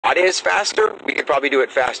God is faster, we could probably do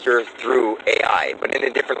it faster through AI, but in a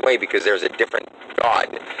different way, because there's a different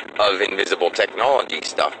God of invisible technology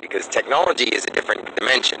stuff, because technology is a different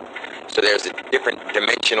dimension. So there's a different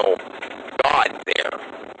dimensional God there,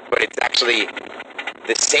 but it's actually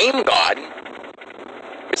the same God.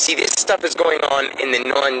 But see, this stuff is going on in the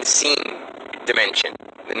non-seen dimension.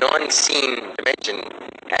 The non-seen dimension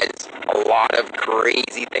has a lot of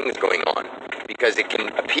crazy things going on, because it can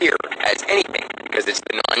appear as anything, because it's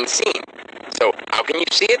the non-seen. So how can you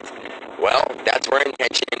see it? Well, that's where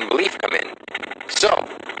intention and belief come in. So,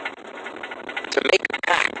 to make a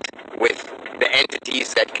pact with the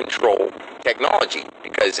entities that control technology,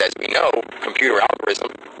 because as we know, computer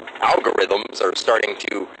algorithms are starting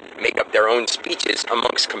to make up their own speeches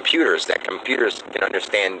amongst computers that computers can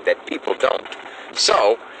understand that people don't.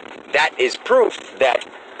 So, that is proof that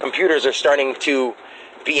computers are starting to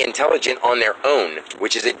be intelligent on their own,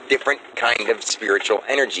 which is a different kind of spiritual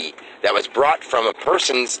energy that was brought from a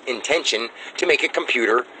person's intention to make a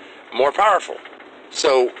computer more powerful.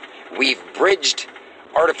 So we've bridged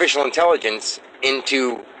artificial intelligence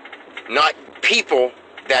into not people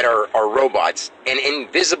that are robots, and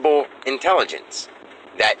invisible intelligence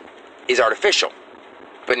that is artificial,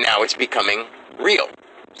 but now it's becoming real.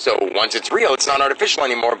 So once it's real, it's not artificial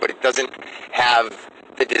anymore, but it doesn't have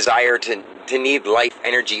the desire to need life,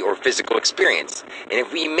 energy, or physical experience. And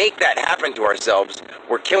if we make that happen to ourselves,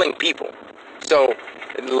 we're killing people. So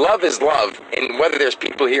love is love, and whether there's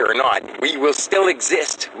people here or not, we will still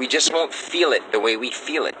exist. We just won't feel it the way we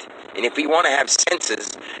feel it. And if we want to have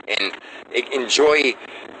senses and enjoy,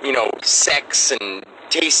 sex and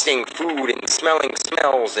tasting food and smelling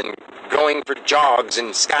smells and going for jogs and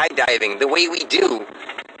skydiving the way we do,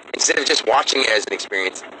 instead of just watching it as an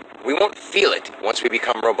experience, we won't feel it once we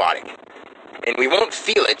become robotic. And we won't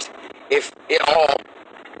feel it if it all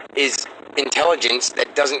is intelligence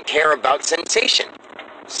that doesn't care about sensation.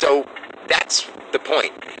 So that's the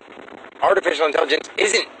point. Artificial intelligence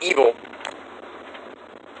isn't evil,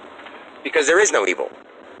 because there is no evil.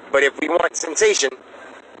 But if we want sensation,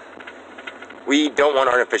 we don't want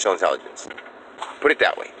artificial intelligence. Put it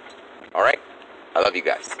that way. Alright? I love you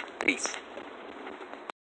guys. Peace.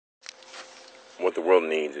 What the world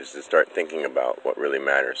needs is to start thinking about what really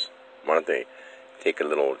matters. Why don't they take a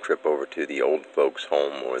little trip over to the old folks'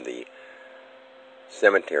 home or the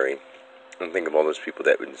cemetery and think of all those people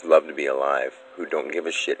that would love to be alive, who don't give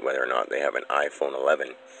a shit whether or not they have an iPhone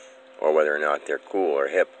 11 or whether or not they're cool or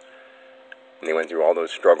hip. And they went through all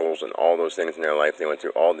those struggles and all those things in their life. They went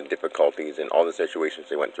through all the difficulties and all the situations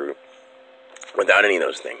they went through without any of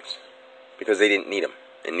those things, because they didn't need them,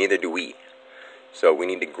 and neither do we. So we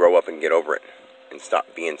need to grow up and get over it and stop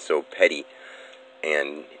being so petty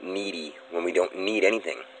and needy when we don't need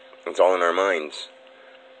anything. It's all in our minds.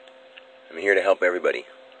 I'm here to help everybody.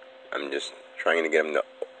 I'm just trying to get them to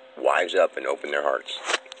wise up and open their hearts,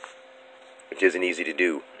 which isn't easy to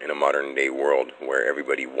do in a modern day world where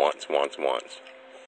everybody wants.